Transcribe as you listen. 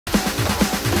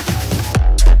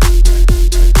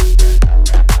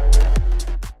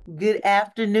Good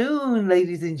afternoon,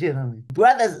 ladies and gentlemen.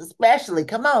 Brothers especially.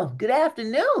 Come on. Good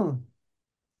afternoon.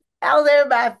 How's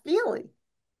everybody feeling?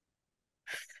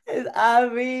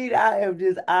 I am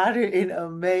just honored and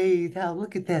amazed. How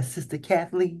look at that, Sister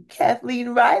Kathleen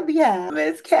Reily. How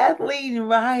Miss Kathleen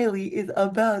Reily is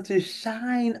about to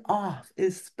shine off,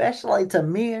 especially to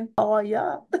men. Oh,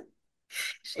 y'all.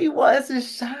 She wants to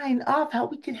shine off how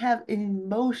we can have an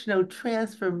emotional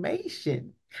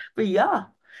transformation. But y'all,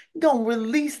 gonna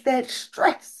release that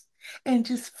stress and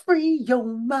just free your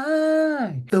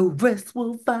mind. The rest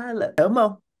will follow. Come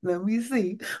on, let me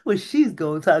see what she's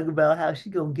gonna talk about, how she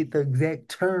gonna get the exact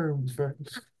terms for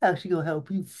how she gonna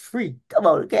help you free. Come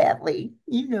on, Kathleen.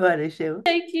 You know how to show.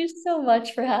 Thank you so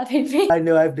much for having me. I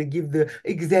know I have to give the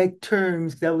exact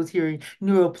terms because I was hearing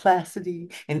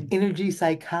neuroplasticity and energy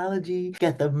psychology.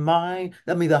 Got the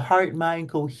heart-mind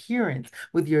coherence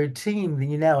with your team. And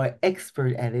you're now an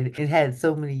expert at it and had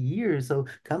so many years. So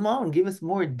come on, give us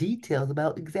more details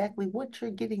about exactly what you're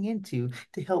getting into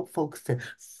to help folks to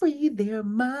free their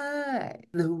mind.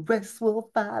 The rest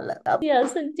will follow.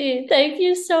 Yes, indeed. Thank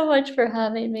you so much for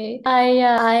having me.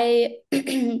 I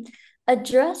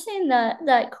addressing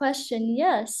that question,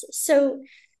 yes. So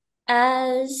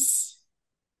as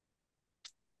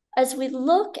as we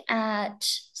look at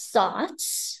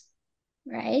thoughts,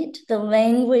 right? The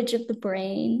language of the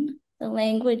brain, the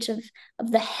language of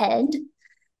the head,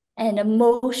 and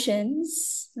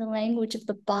emotions, the language of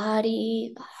the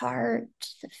body, the heart,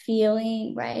 the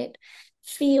feeling, right?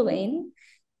 Feeling.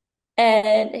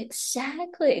 And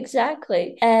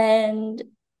exactly. And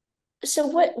so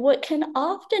what can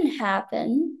often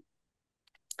happen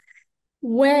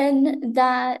when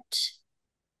that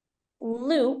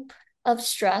loop of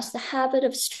stress, the habit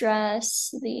of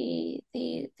stress, the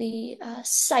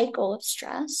cycle of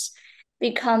stress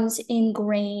becomes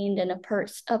ingrained in a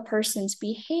person's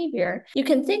behavior. You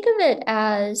can think of it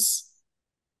as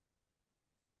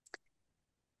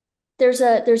there's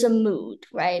a mood,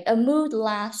 right? A mood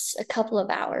lasts a couple of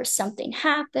hours. Something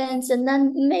happens, and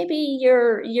then maybe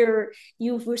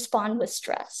you respond with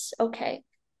stress. Okay.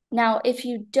 Now, if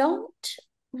you don't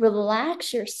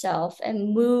relax yourself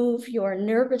and move your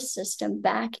nervous system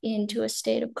back into a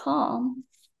state of calm,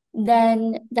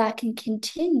 then that can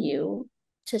continue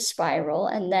to spiral,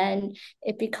 and then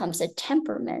it becomes a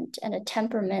temperament, and a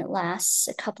temperament lasts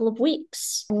a couple of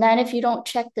weeks. And then if you don't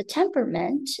check the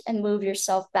temperament and move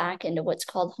yourself back into what's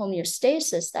called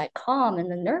homeostasis, that calm in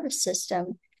the nervous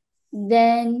system,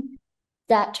 then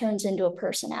that turns into a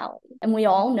personality. And we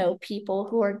all know people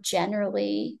who are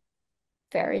generally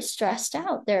very stressed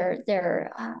out. They're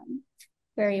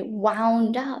very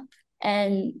wound up,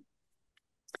 and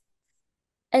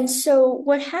so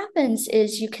what happens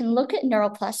is you can look at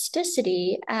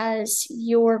neuroplasticity as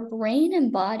your brain and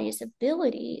body's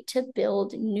ability to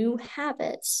build new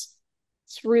habits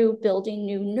through building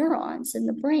new neurons in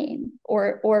the brain,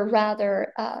 or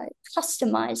rather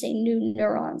customizing new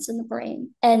neurons in the brain.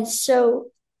 And so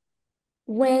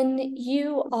when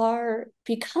you are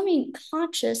becoming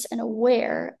conscious and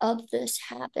aware of this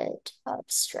habit of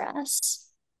stress,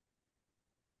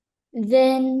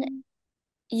 then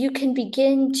you can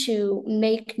begin to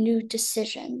make new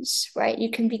decisions, right? You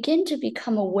can begin to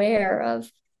become aware of,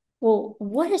 well,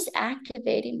 what is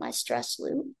activating my stress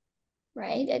loop,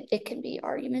 right? It can be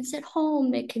arguments at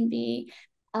home. It can be,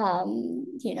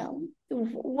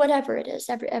 whatever it is.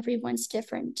 Everyone's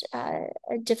different,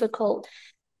 difficult,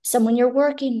 someone you're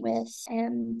working with.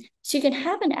 And so you can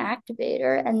have an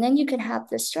activator, and then you can have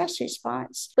the stress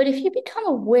response. But if you become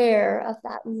aware of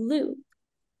that loop,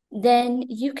 then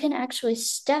you can actually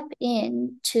step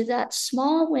in to that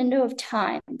small window of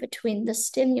time between the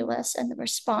stimulus and the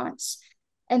response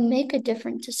and make a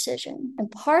different decision.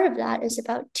 And part of that is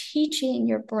about teaching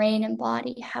your brain and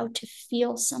body how to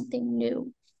feel something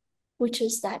new, which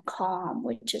is that calm,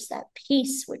 which is that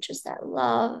peace, which is that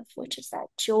love, which is that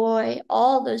joy,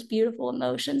 all those beautiful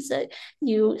emotions that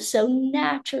you so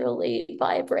naturally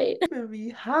vibrate. Be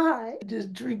high.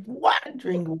 Just drink water.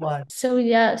 Drink water. So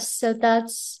yes, so the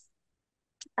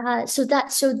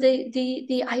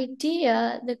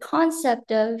idea, the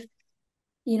concept of,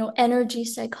 energy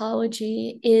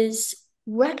psychology is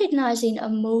recognizing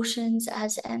emotions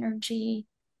as energy,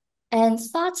 and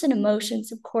thoughts and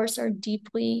emotions, of course, are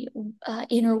deeply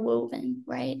interwoven,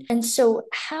 right? And so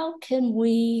how can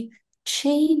we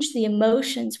change the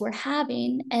emotions we're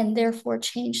having and therefore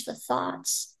change the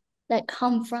thoughts that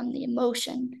come from the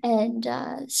emotion? And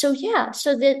so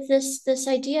this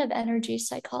idea of energy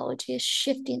psychology is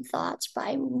shifting thoughts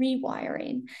by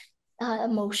rewiring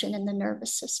emotion in the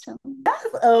nervous system.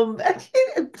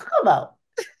 Come on.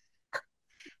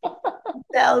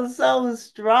 That was so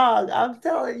strong. I'm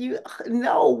telling you,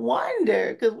 no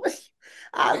wonder. Because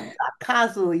I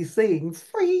constantly sing,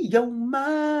 free your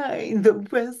mind, the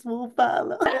rest will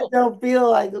follow. And I don't feel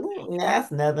like,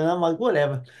 that's nothing. I'm like,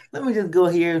 whatever. Let me just go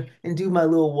here and do my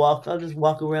little walk. I'll just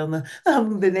walk around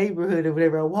the neighborhood or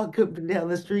whatever. I walk up and down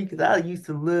the street because I used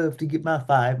to love to get my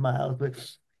 5 miles.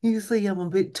 But you see, I'm a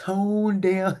bit toned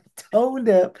down, toned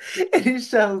up, and it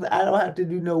shows I don't have to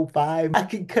do no 5. I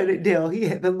can cut it down.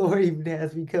 The Lord even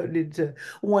has me cut it into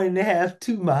 1.5,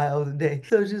 2 miles a day.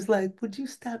 So it's just like, would you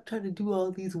stop trying to do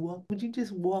all these walks? Would you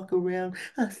just walk around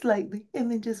slightly and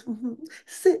then just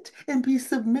sit and be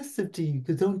submissive to you?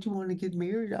 Because don't you want to get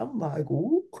married? I'm like,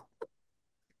 ooh.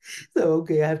 So,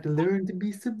 okay, I have to learn to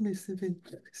be submissive and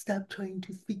stop trying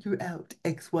to figure out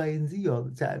X, Y, and Z all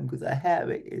the time because a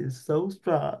habit is so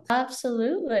strong.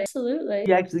 Absolutely. Absolutely.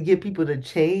 You actually get people to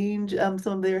change some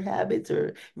of their habits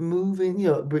or move in,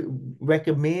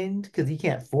 recommend because you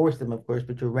can't force them, of course,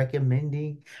 but you're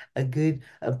recommending a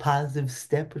positive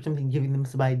step or something, giving them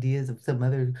some ideas of some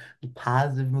other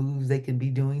positive moves they can be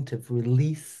doing to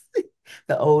release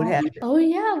the old habit. Oh,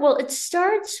 yeah. Well, it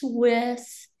starts with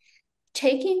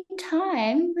taking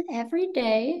time every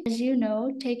day, as you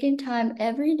know, taking time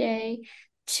every day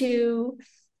to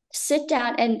sit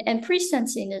down and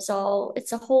presensing is all,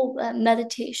 it's a whole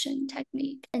meditation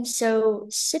technique. And so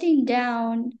sitting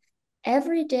down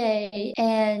every day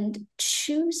and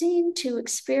choosing to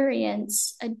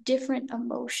experience a different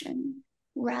emotion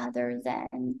rather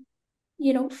than,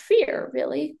 fear,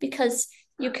 really, because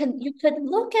you could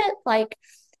look at like,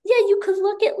 yeah, you could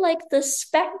look at like the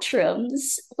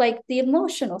spectrums, like the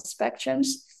emotional spectrums,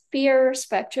 fear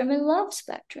spectrum and love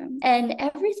spectrum, and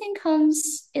everything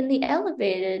comes in the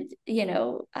elevated,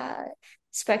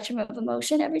 spectrum of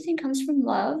emotion. Everything comes from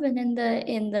love, and in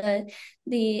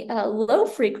the low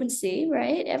frequency,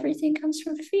 right, everything comes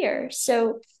from fear.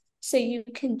 So you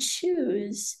can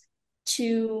choose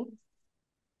to,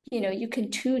 you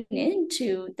can tune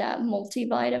into that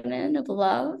multivitamin of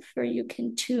love, or you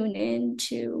can tune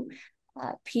into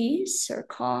peace or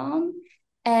calm,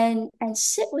 and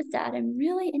sit with that and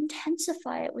really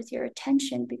intensify it with your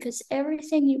attention, because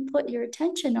everything you put your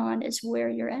attention on is where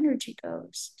your energy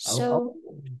goes. Oh, So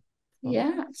oh,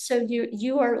 yeah, so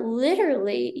you are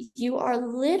literally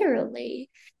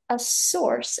a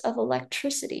source of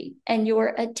electricity, and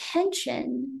your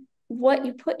attention, what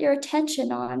you put your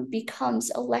attention on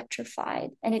becomes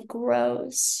electrified, and it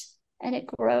grows and it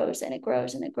grows and it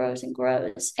grows and it grows and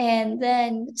grows. And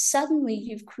then suddenly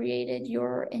you've created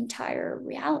your entire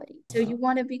reality. So wow. you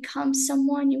want to become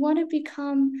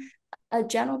a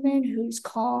gentleman who's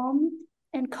calm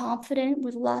and confident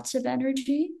with lots of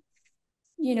energy.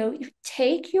 You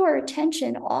take your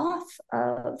attention off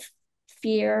of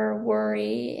fear,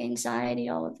 worry, anxiety,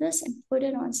 all of this, and put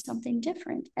it on something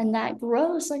different. And that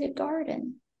grows like a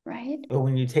garden, right? But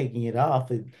when you're taking it off,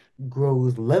 it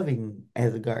grows loving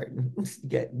as a garden. You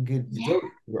got good Yeah.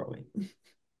 growth growing.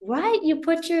 Right. You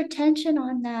put your attention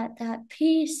on that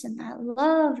peace and that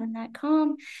love and that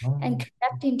calm, and Oh.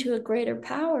 connecting to a greater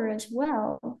power as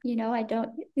well. I don't,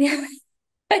 you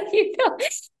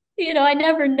know, I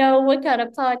never know what kind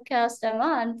of podcast I'm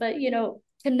on, but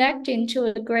connecting to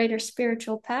a greater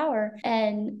spiritual power,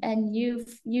 and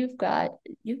you've got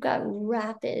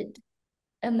rapid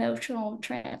emotional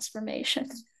transformation.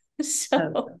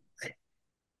 So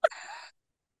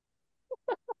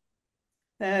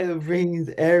That brings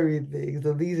everything.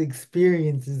 So these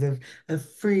experiences of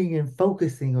freeing and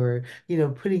focusing or,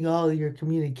 putting all your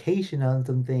communication on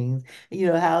some things,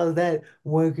 how is that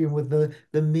working with the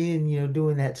men,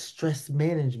 doing that stress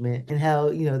management and how,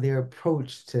 their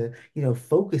approach to,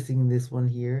 focusing this one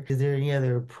here. Is there any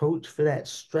other approach for that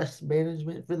stress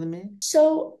management for the men?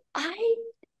 so I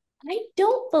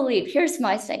don't believe, here's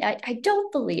my thing. I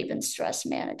don't believe in stress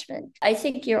management. I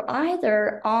think you're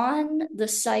either on the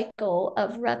cycle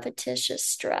of repetitious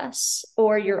stress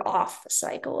or you're off the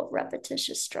cycle of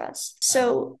repetitious stress. Uh,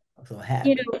 So, so you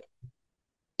habit. know,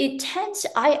 it tends,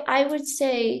 I would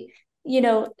say, you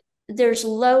know, there's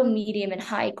low, medium, and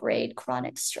high grade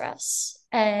chronic stress.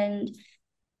 And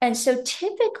so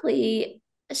typically,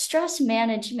 stress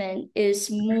management is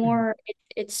more,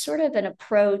 it's sort of an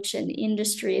approach, an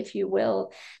industry, if you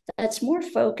will, that's more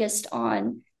focused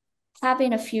on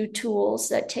having a few tools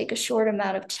that take a short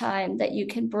amount of time that you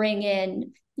can bring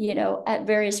in, at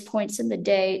various points in the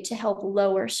day to help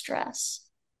lower stress.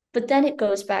 But then it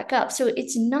goes back up. So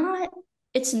it's not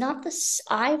this,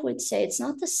 I would say it's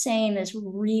not the same as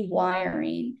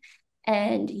rewiring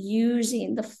and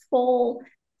using the full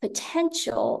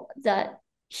potential that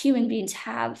human beings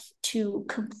have to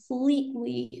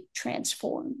completely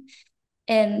transform.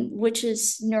 and which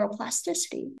is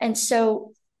neuroplasticity. And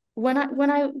so what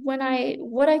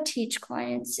I teach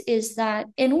clients is that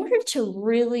in order to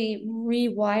really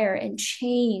rewire and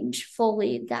change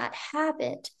fully that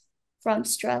habit from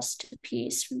stress to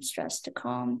peace, from stress to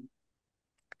calm,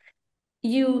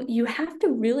 you have to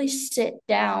really sit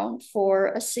down for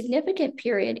a significant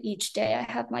period each day. I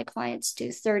have my clients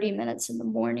do 30 minutes in the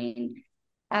morning,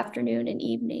 afternoon, and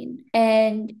evening.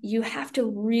 And you have to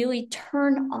really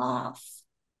turn off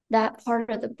that part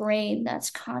of the brain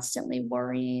that's constantly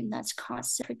worrying, that's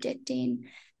constantly predicting.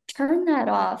 Turn that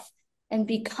off and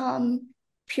become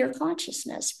pure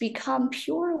consciousness, become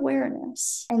pure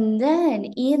awareness. And then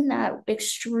in that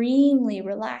extremely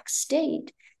relaxed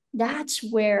state, that's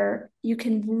where you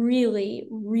can really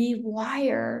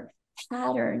rewire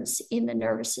patterns in the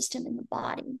nervous system in the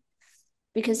body,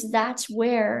 because that's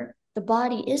where the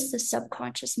body is the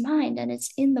subconscious mind, and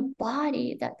it's in the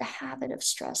body that the habit of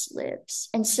stress lives.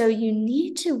 And so you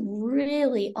need to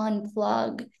really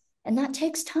unplug, and that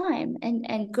takes time,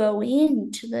 and go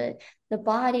into the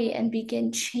body and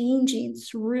begin changing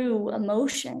through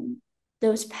emotion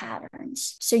those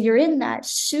patterns. So you're in that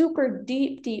super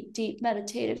deep, deep, deep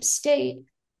meditative state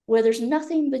where there's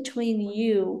nothing between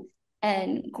you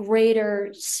and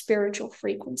greater spiritual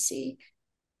frequency.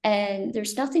 And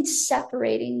there's nothing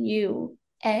separating you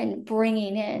and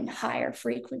bringing in higher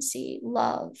frequency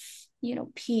love,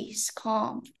 peace,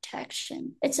 calm,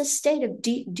 protection. It's a state of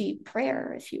deep, deep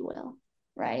prayer, if you will,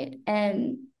 right?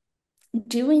 And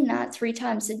doing that 3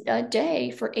 times a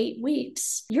day for 8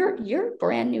 weeks, you're a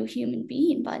brand new human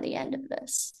being by the end of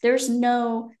this. There's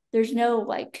no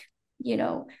like, you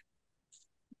know,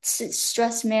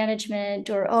 stress management,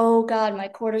 or, oh God, my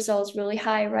cortisol is really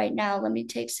high right now, let me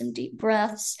take some deep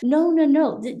breaths. No, no,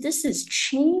 no. This is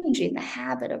changing the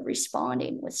habit of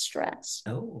responding with stress.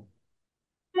 Oh,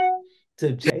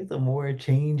 to change some more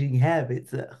changing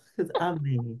habits. Because I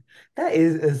mean, that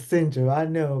is essential. I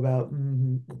know about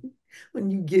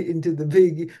when you get into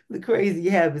the crazy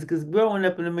habits. Because growing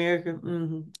up in America,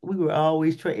 we were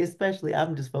always trained, especially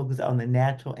I'm just focused on the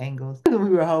natural angles. We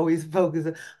were always focused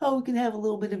on, oh, we can have a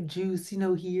little bit of juice,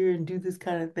 here and do this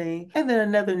kind of thing. And then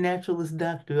another naturalist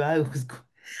doctor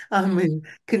I'm in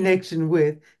connection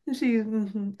with,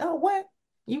 and oh, what?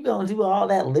 You gonna do all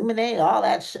that lemonade, all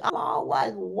that sh I'm all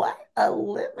like, what? A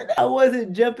lemonade? I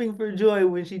wasn't jumping for joy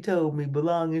when she told me, but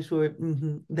long and short,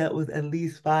 that was at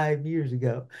least 5 years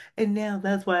ago. And now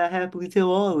that's why I happily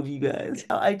tell all of you guys.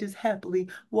 I just happily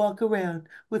walk around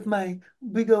with my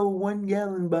big old 1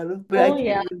 gallon bottle, but I Oh, can't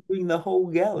yeah. even drink the whole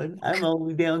gallon. I'm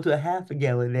only down to a half a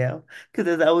gallon now. Because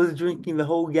as I was drinking the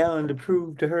whole gallon to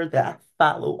prove to her that I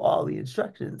follow all the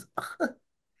instructions.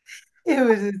 It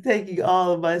was just taking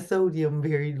all of my sodium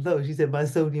very low. She said my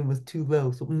sodium was too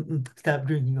low, so stop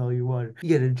drinking all your water.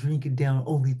 You gotta drink it down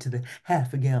only to the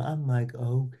half a gallon. I'm like,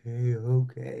 okay,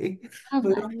 okay. Oh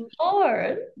But my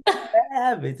Lord.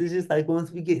 habits. It's just like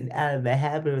once we get out of the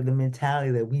habit or the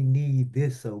mentality that we need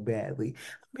this so badly,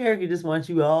 America just wants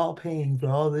you all paying for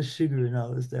all the sugar and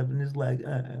all this stuff, and it's like,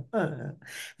 And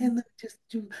let me just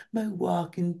do my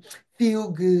walk and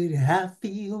feel good. I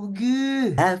feel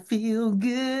good. I feel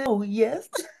good. Oh yes,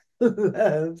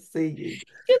 I'm singing,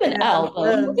 You have and an I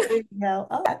album. love singing how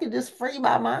I can just free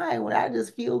my mind when I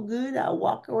just feel good. I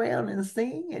walk around and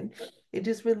sing, and it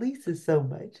just releases so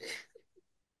much.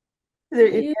 Is there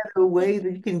any You, other ways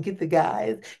that you can get the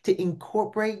guys to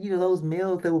incorporate, those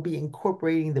males that will be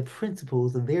incorporating the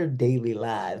principles of their daily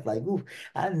lives? Like, ooh,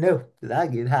 I know that I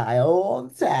get high all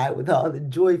the time with all the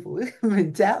joyful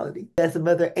mentality. That's some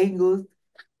other angles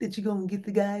that you're gonna get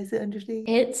the guys to understand.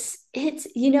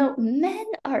 men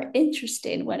are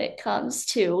interesting when it comes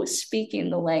to speaking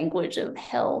the language of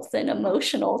health and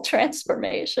emotional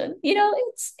transformation. It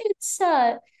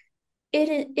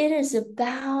is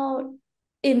about,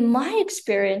 in my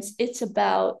experience, it's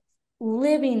about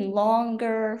living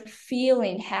longer,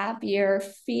 feeling happier,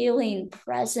 feeling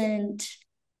present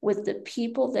with the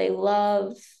people they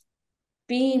love,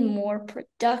 being more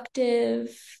productive,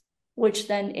 which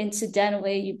then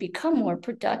incidentally you become more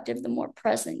productive the more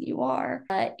present you are.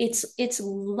 It's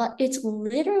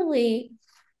literally,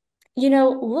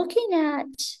 looking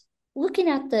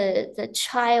at the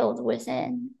child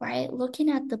within, right? Looking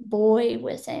at the boy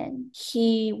within.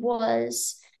 He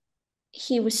was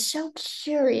so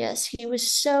curious. He was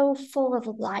so full of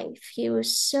life. He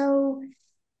was so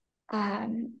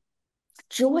um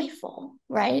joyful,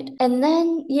 right? And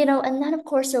then of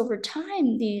course over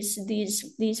time these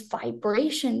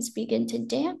vibrations begin to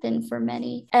dampen for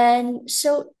many. And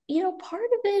so, part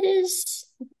of it is,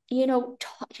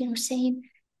 saying,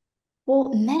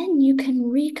 Well, men, you can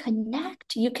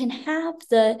reconnect. You can have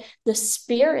the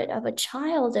spirit of a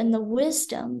child and the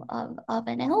wisdom of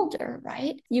an elder,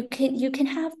 right? You can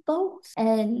have both.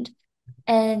 And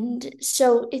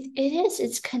so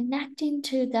it's connecting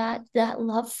to that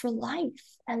love for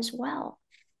life as well,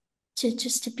 to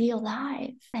just to be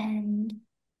alive. And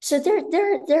so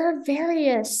there are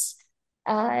various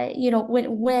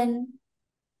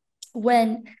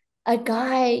when a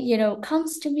guy,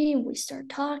 comes to me, we start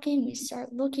talking, we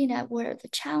start looking at what are the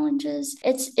challenges.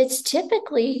 It's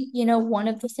typically, one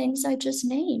of the things I just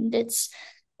named. It's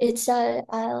a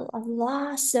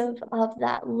loss of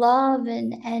that love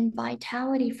and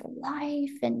vitality for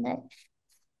life, and that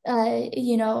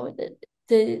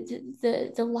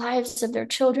the lives of their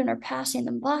children are passing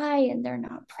them by and they're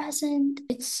not present.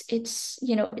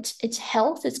 It's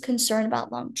health, it's concern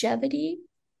about longevity,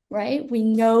 right? We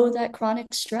know that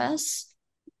chronic stress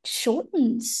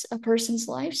shortens a person's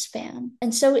lifespan.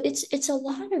 And so it's a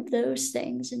lot of those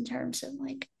things in terms of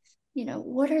like,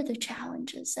 what are the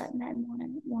challenges that men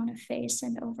want to face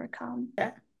and overcome?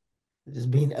 Yeah.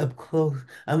 Just being up close,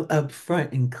 I'm up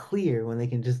front and clear when they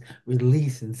can just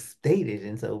release and state it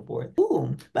and so forth.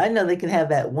 Ooh, but I know they can have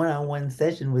that one-on-one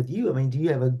session with you. I mean, do you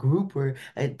have a group or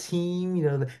a team,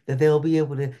 that they'll be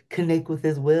able to connect with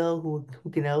as well, who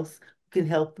can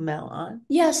help them out on?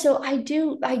 Yeah, so I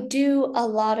do a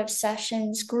lot of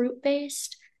sessions group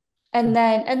based, and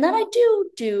then I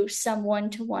do some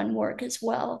one-to-one work as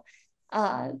well.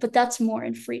 But that's more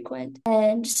infrequent.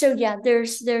 And so yeah,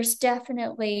 there's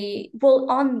definitely,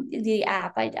 well, on the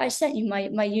app, I sent you my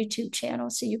YouTube channel,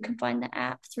 so you can find the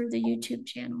app through the YouTube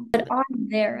channel. But on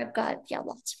there, I've got, yeah,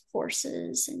 lots of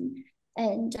courses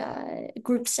and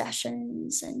group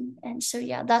sessions, and so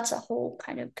yeah, that's a whole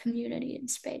kind of community and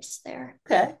space there.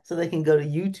 Okay, so they can go to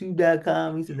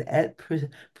youtube.com. You said at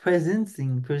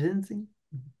Presensing.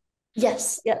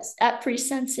 Yes, yes, at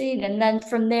Presensing, and then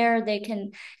from there they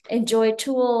can enjoy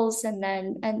tools, and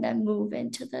then move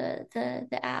into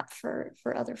the app for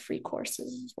other free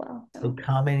courses as well. So So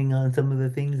commenting on some of the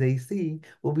things they see,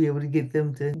 we'll be able to get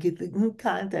them to get the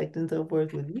contact and so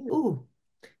forth with you. Ooh,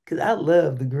 because I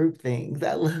love the group things.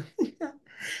 I love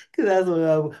because that's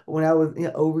when I was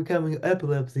overcoming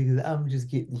epilepsy. Because I'm just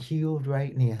getting healed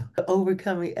right now.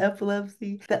 Overcoming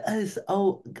epilepsy, that is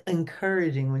so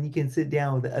encouraging when you can sit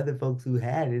down with the other folks who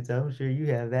had it. So I'm sure you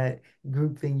have that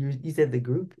group thing. You said the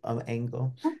group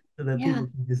angle. So that yeah, people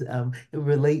can just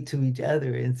relate to each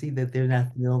other and see that they're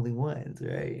not the only ones,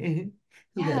 right?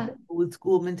 Who have yeah, that old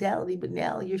school mentality, but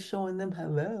now you're showing them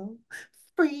hello.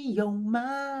 Free your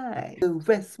mind. The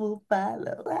rest will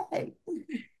follow. Right.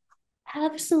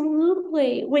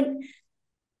 absolutely. When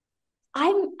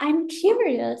I'm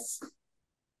curious,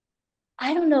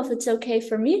 I don't know if it's okay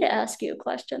for me to ask you a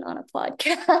question on a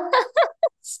podcast,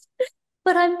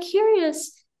 but I'm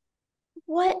curious,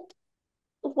 what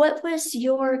what was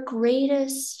your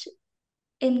greatest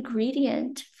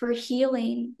ingredient for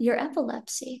healing your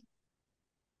epilepsy?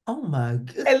 Oh my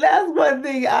God. And that's one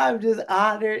thing I'm just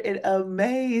honored and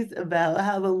amazed about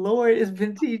how the Lord has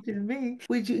been teaching me.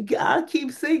 I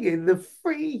keep singing, the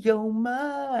free your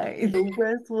mind, the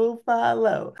rest will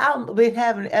follow. I've been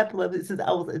having epilepsy since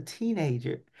I was a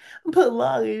teenager. But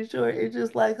long and short, it's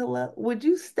just like, hello, would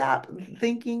you stop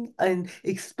thinking and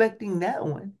expecting that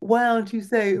one? Why don't you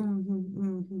say,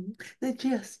 that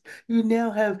just, you now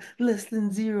have less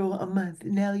than zero a month.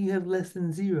 Now you have less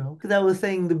than zero. Because I was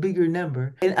saying the bigger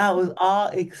number. And I was all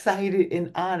excited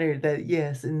and honored that,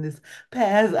 yes, in this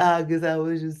past August, I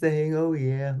was just saying, oh,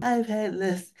 yeah, I've had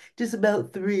less, just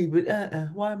about three, but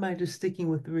why am I just sticking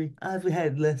with three? I've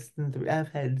had less than three.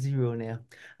 I've had zero now.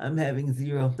 I'm having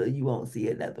zero, so you won't see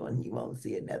another one. You won't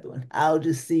see another one. I'll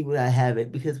just see when I have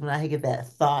it because when I get that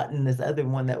thought and this other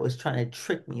one that was trying to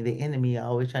trick me, the enemy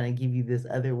always trying to give you this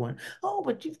other one. Oh,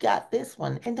 but you've got this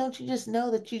one. And don't you just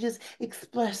know that you just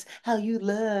express how you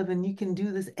love and you can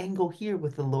do this angle here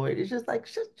with the Lord? It's just like,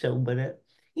 shut your butt up.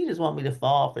 You just want me to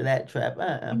fall for that trap.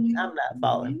 I'm not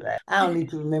falling for Mhm. that. I don't need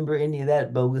to remember any of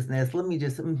that bogusness. Let me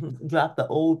just drop the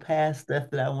old past stuff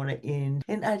that I want to end.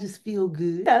 And I just feel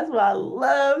good. That's why I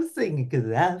love singing, because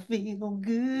I feel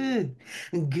good.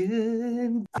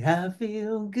 Good. I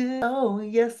feel good. Oh,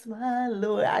 yes, my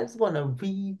Lord. I just want to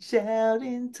reach out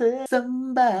and touch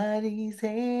somebody's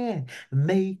hand.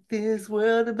 Make this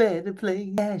world a better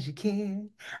place as you can.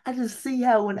 I just see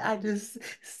how when I just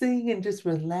sing and just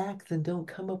relax and don't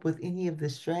come up with any of the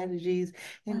strategies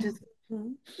and just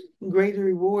greater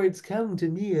rewards come to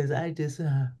me as I just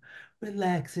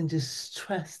relax and just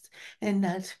trust and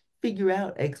not figure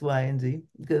out X, Y, and Z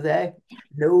because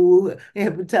no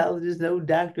hepatologist, no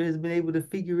doctor has been able to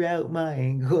figure out my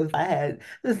angles. I had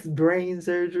this brain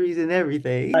surgeries and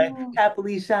everything. I Oh,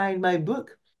 happily signed my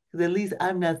book because at least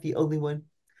I'm not the only one.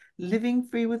 Living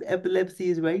Free with Epilepsy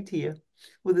is right here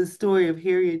with a story of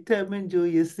Harriet Tubman,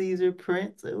 Julius Caesar,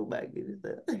 Prince. Oh my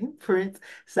goodness. Prince,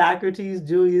 Socrates,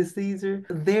 Julius Caesar.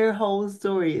 Their whole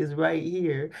story is right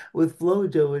here with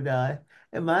Flojo and I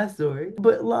and my story.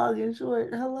 But long and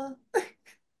short, hello.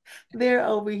 They're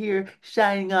over here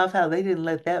shining off how they didn't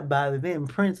let that bother them.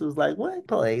 Prince was like, "What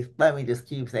place? Let me just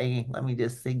keep singing. Let me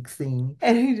just sing."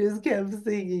 And he just kept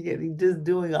singing and he just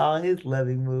doing all his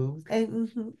loving moves.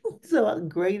 And so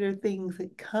greater things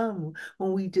that come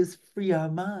when we just free our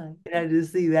mind. And I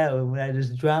just see that one when I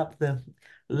just drop the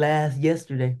last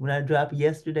yesterday, when I drop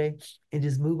yesterday and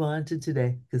just move on to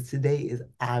today, because today is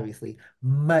obviously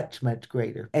much, much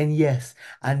greater. And yes,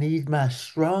 I need my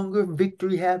stronger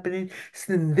victory happening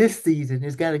in this season.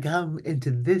 It's got to come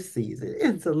into this season.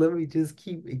 And so let me just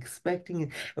keep expecting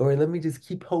it, or let me just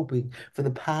keep hoping for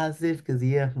the positive, because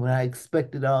yeah, when I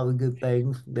expected all the good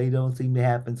things, they don't seem to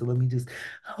happen. So let me just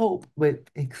hope, but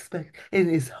expect, and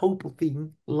it's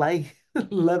hoping like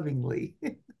lovingly.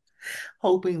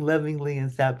 Hoping lovingly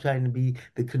and stop trying to be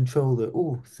the controller.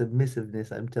 Oh,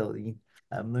 submissiveness, I'm telling you.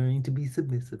 I'm learning to be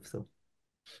submissive, so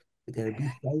I gotta be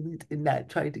silent and not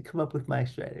try to come up with my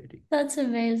strategy. that's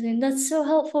amazing. That's so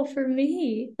helpful for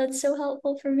me. That's so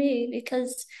helpful for me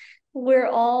because we're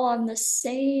all on the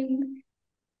same,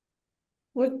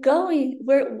 what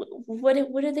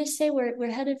do they say?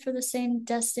 We're headed for the same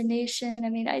destination. I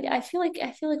mean, I feel like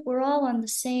we're all on the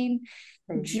same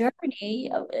Hey, journey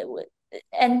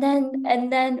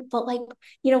but like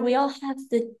we all have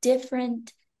the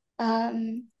different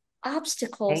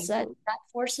obstacles ankle. that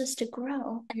force us to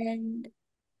grow. And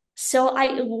so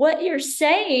I what you're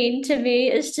saying to me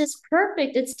is just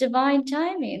perfect. It's divine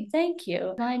timing. Thank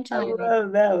you. Divine I timing.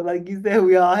 love that. Like you said,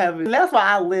 we all have it. And that's why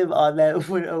I live on that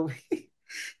one over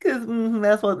because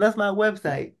that's my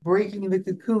website. Breaking the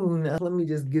cocoon. Let me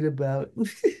just get about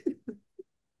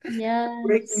Yes.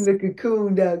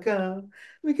 breakingthecocoon.com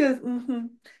because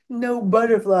no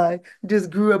butterfly just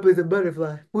grew up as a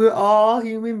butterfly. We're all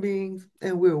human beings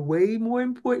and we're way more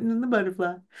important than the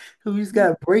butterfly. So we just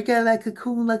gotta break out of that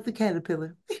cocoon like the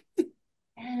caterpillar And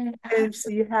and absolutely.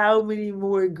 see how many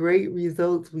more great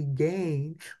results we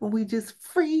gain when we just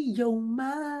free your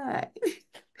mind.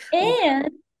 Oh,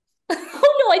 And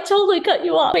oh no, I totally cut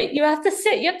you off. Wait, you have to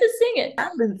sing it.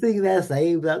 I've been singing that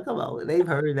same song. Come on, they've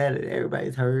heard that and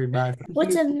everybody's heard my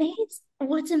song.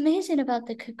 What's amazing about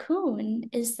the cocoon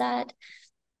is that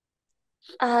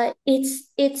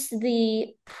it's the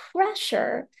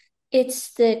pressure,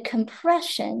 it's the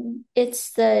compression,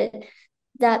 it's the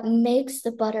that makes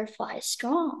the butterfly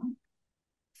strong.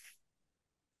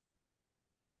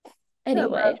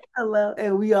 Hello, Anyway, hello.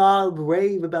 And we all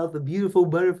rave about the beautiful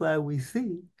butterfly we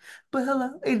see. But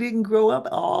hello, it didn't grow up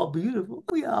all beautiful.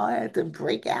 We all had to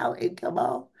break out and come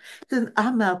on. Because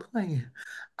I'm not playing.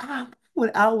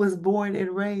 When I was born and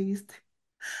raised,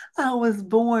 I was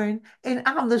born and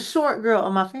I'm the short girl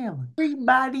of my family.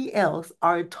 Everybody else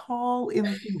are tall and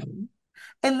thin.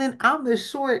 And then I'm the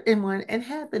short and one and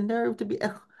had the nerve to be,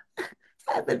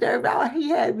 had the nerve. He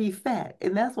had me fat.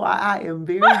 And that's why I am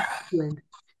very disciplined.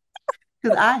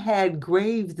 Because I had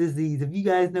Graves' disease. If you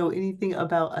guys know anything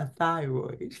about a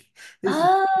thyroid, this is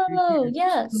oh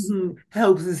yes.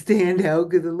 helps it stand out.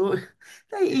 Because the Lord,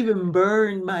 they even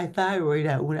burned my thyroid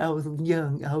out when I was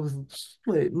young. I was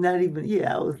what, not even,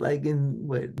 yeah, I was like in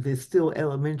what, there's still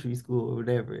elementary school or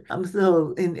whatever. I'm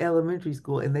still in elementary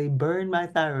school, and they burned my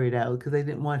thyroid out because they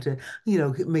didn't want to,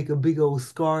 make a big old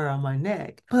scar on my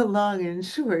neck. But long and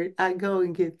short, I go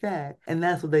and get that, and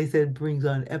that's what they said brings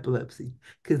on epilepsy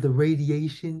because the radiation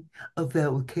of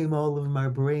that came all over my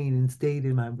brain and stayed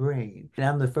in my brain. And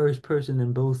I'm the first person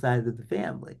in both sides of the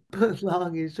family. But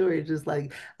long and short, it's just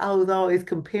like I was always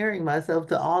comparing myself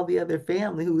to all the other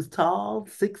family who was tall,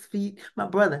 6 feet. My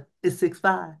brother is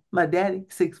 6'5". My daddy,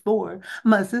 6'4".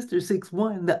 My sister,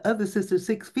 6'1". The other sister,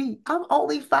 6 feet. I'm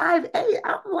only 5'8".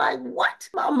 I'm like, what?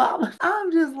 My mama.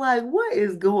 I'm just like, what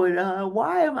is going on?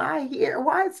 Why am I here?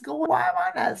 Why am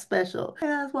I not special? And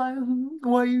that's why,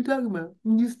 what are you talking about?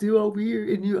 You still over here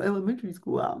in your elementary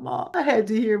school. I had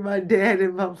to hear my dad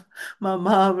and my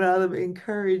mom and all of them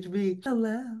encourage me.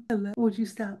 Hello, hello. Would you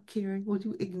stop caring? Would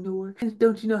you ignore? And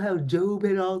don't you know how Job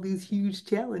had all these huge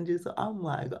challenges? So I'm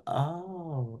like,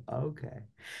 oh, okay.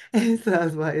 And so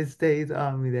that's why it stays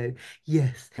on me that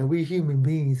yes, and we're human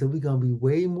beings, so we're gonna be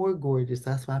way more gorgeous.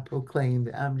 That's why I proclaim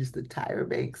that I'm just a Tyra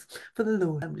Banks for the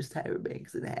Lord. I'm just Tyra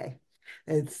Banks, and hey.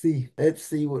 Let's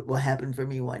see what will happen for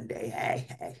me one day. Hey,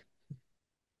 hey.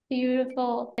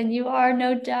 Beautiful. And you are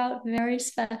no doubt very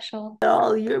special.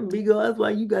 Oh, you're big on. That's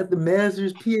why you got the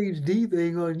master's PhD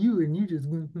thing on you, and you just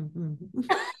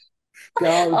got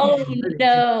all the Oh people running to.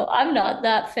 no, I'm not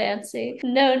that fancy.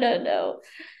 No, no, no.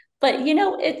 But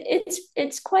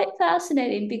it's quite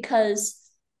fascinating because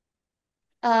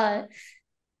uh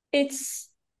it's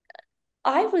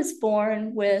I was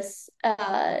born with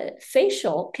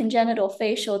congenital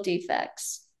facial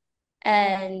defects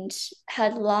and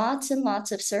had lots and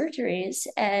lots of surgeries.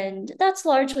 And that's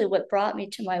largely what brought me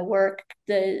to my work,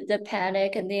 the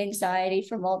panic and the anxiety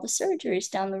from all the surgeries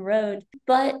down the road.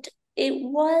 But it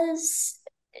was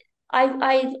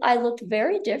I looked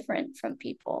very different from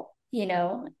people,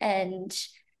 and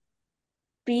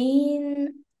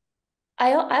being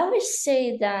I always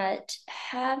say that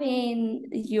having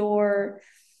your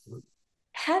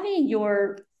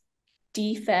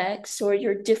defects or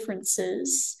your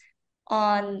differences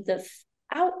on the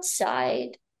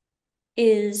outside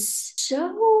is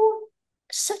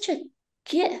such a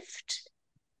gift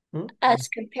Mm, as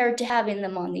compared to having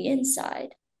them on the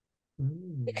inside,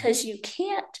 mm, because you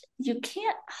can't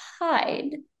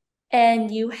hide,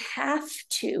 and you have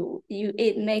to you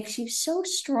it makes you so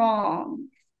strong,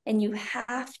 and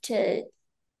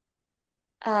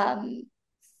um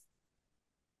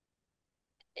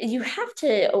you have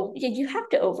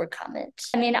to overcome it.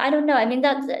 I mean, I don't know. I mean,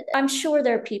 that I'm sure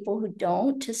there are people who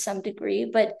don't to some degree,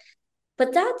 but that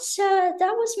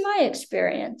was my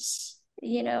experience.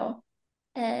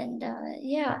 And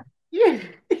yeah. yeah.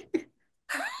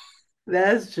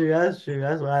 That's true. That's true.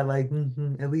 That's why I like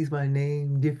at least my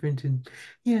name different and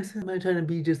yes, I'm not trying to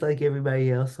be just like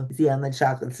everybody else. So, see, I'm the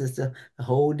chocolate sister, a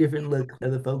whole different look.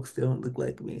 Other folks don't look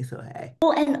like me. So hey.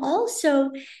 Well, and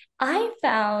also I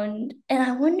found, and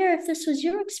I wonder if this was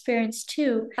your experience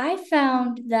too, I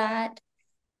found that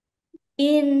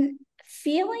in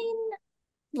feeling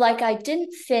like I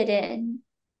didn't fit in,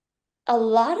 a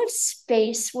lot of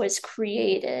space was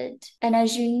created. And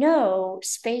as you know,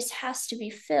 space has to be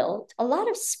filled. A lot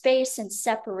of space and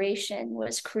separation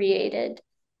was created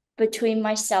between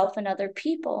myself and other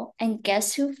people. And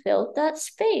guess who filled that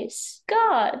space?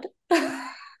 God.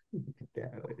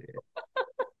 That was it.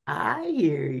 I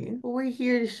hear you. We're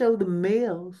here to show the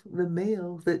males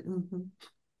that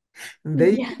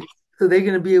they Yeah. so they're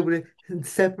gonna be able to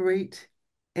separate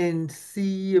and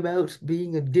see about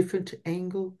being a different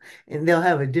angle, and they'll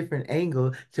have a different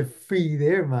angle to free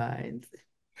their minds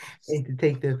and to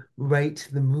take the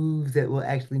moves that will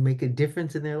actually make a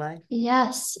difference in their life.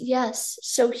 Yes, yes.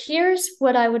 So here's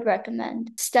what I would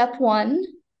recommend. Step one,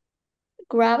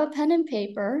 grab a pen and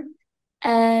paper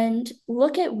and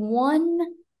look at one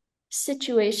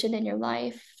situation in your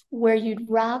life where you'd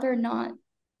rather not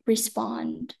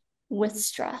respond with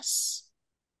stress.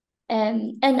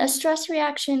 And a stress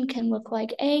reaction can look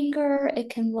like anger, it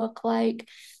can look like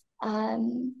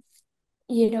um,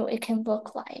 it can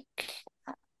look like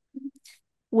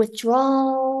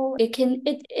withdrawal. It's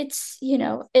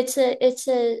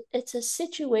a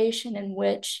situation in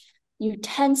which you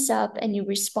tense up and you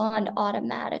respond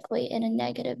automatically in a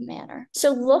negative manner.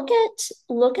 So look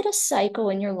at a cycle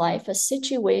in your life, a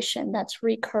situation that's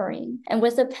recurring, and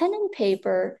with a pen and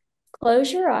paper,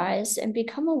 close your eyes and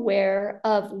become aware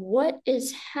of what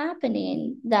is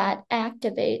happening that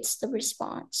activates the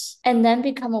response. And then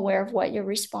become aware of what your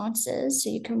response is. So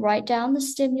you can write down the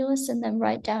stimulus and then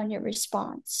write down your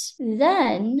response.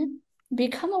 Then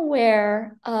become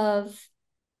aware of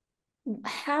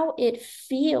how it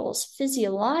feels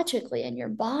physiologically in your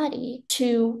body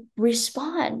to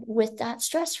respond with that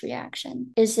stress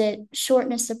reaction. Is it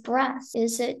shortness of breath?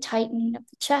 Is it tightening of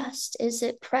the chest? Is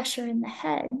it pressure in the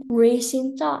head?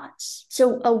 Racing thoughts?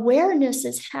 So, awareness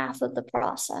is half of the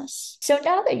process. So,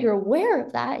 now that you're aware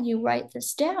of that, you write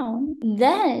this down,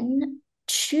 then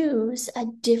choose a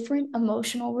different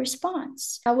emotional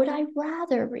response. How would I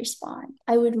rather respond?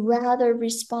 I would rather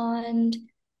respond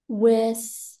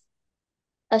with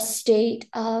a state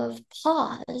of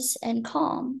pause and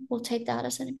calm. We'll take that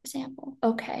as an example.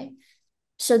 Okay.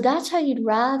 So that's how you'd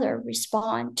rather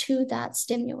respond to that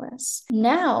stimulus.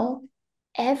 Now,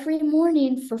 every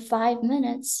morning for 5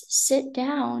 minutes, sit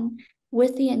down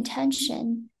with the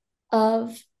intention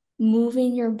of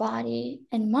moving your body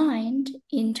and mind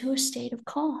into a state of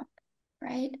calm,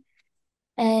 right?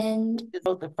 And Just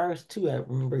wrote the first two I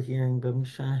remember hearing, but I'm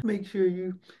trying to make sure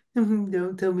you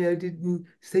don't tell me I didn't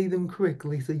say them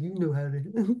correctly, so you know how to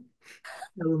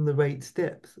tell them the right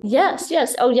steps. yes,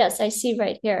 yes. Oh, yes, I see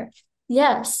right here.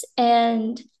 Yes.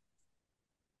 And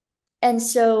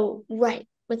so, right.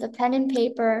 with a pen and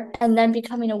paper, and then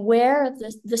becoming aware of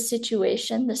the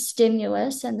situation, the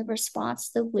stimulus and the response,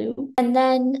 the loop. And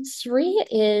then three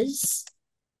is,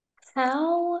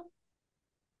 how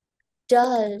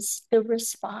does the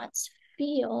response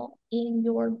feel in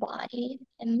your body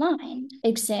and mind?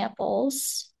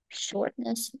 Examples,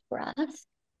 shortness of breath,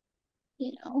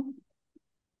 you know.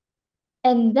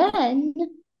 And then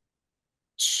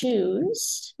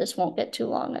choose, this won't get too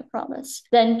long, I promise.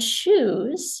 Then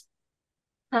choose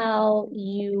how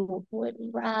you would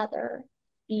rather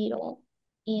feel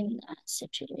in that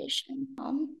situation.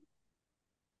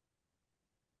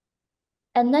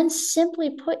 And then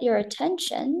simply put your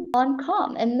attention on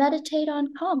calm and meditate on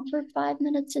calm for 5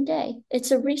 minutes a day.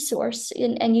 It's a resource,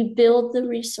 and you build the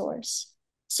resource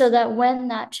so that when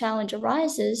that challenge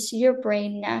arises, your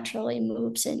brain naturally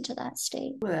moves into that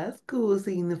state. Well, that's cool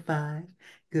seeing the five.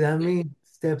 Because I mean,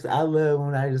 steps, I love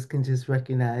when I just can just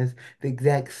recognize the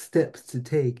exact steps to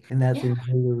take. And that's Yeah, when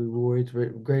greater rewards,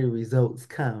 greater results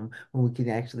come when we can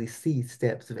actually see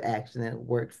steps of action that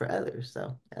work for others.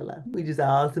 So I love. We just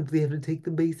all simply have to take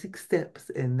the basic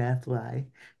steps. And that's why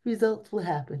results will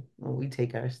happen when we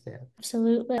take our steps.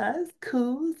 absolutely. That's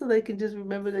cool. So they can just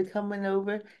remember to come on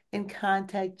over and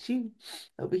contact you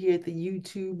over here at the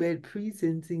YouTube at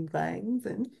Presensing things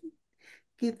and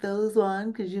get those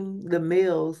on because you the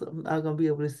males are gonna be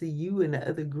able to see you in the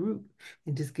other group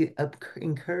and just get up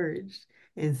encouraged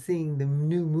and seeing the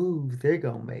new moves they're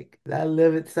gonna make. I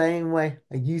love it same way.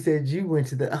 Like you said, you went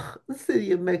to the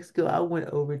city of Mexico. I went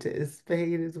over to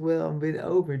Spain as well. I've been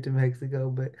over to Mexico,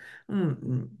 but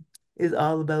mm-mm. It's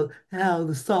all about how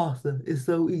the salsa is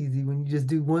so easy when you just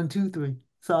do 1, 2, 3.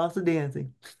 Salsa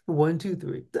dancing. 1, 2,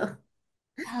 3.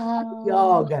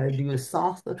 Y'all Oh, gotta do a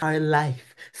salsa our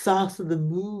life, salsa the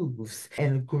moves,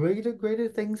 and greater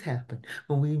things happen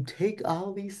when we take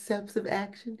all these steps of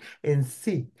action and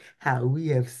see how we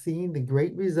have seen the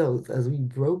great results as we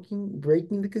breaking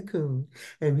the cocoon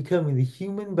and becoming the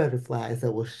human butterflies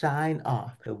that will shine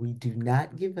off. That we do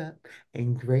not give up,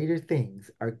 and greater things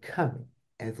are coming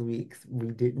as we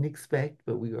didn't expect,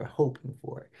 but we were hoping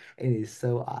for. It is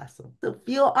so awesome. So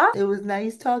feel awesome. It was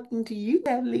nice talking to you,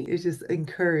 Kathleen. It's just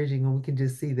encouraging when we can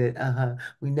just see that,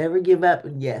 we never give up.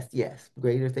 And yes,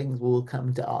 greater things will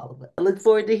come to all of us. I look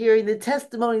forward to hearing the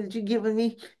testimony that you've given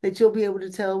me, that you'll be able to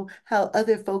tell how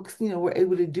other folks, were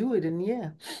able to do it. And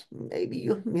yeah, maybe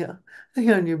you'll,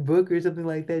 on your book or something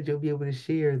like that, you'll be able to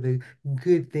share the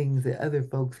good things that other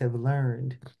folks have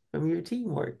learned from your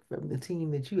teamwork, from the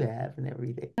team that you have and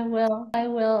everything. I will. I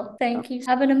will. Thank you.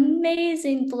 Have an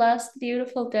amazing, blessed,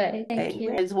 beautiful day. Thank Amen.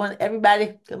 you. I just want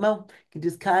everybody, come on, you can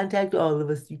just contact all of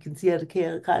us. You can see how to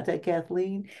contact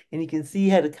Kathleen, and you can see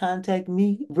how to contact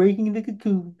me, breaking the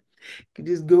cocoon. You can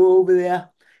just go over there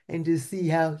and just see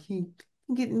how he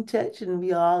can get in touch, and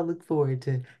we all look forward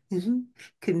to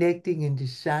connecting and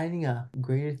just shining off.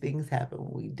 Greater things happen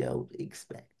when we don't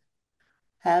expect.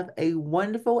 Have a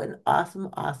wonderful and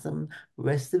awesome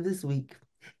rest of this week,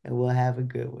 and we'll have a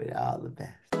good one. All the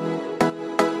best.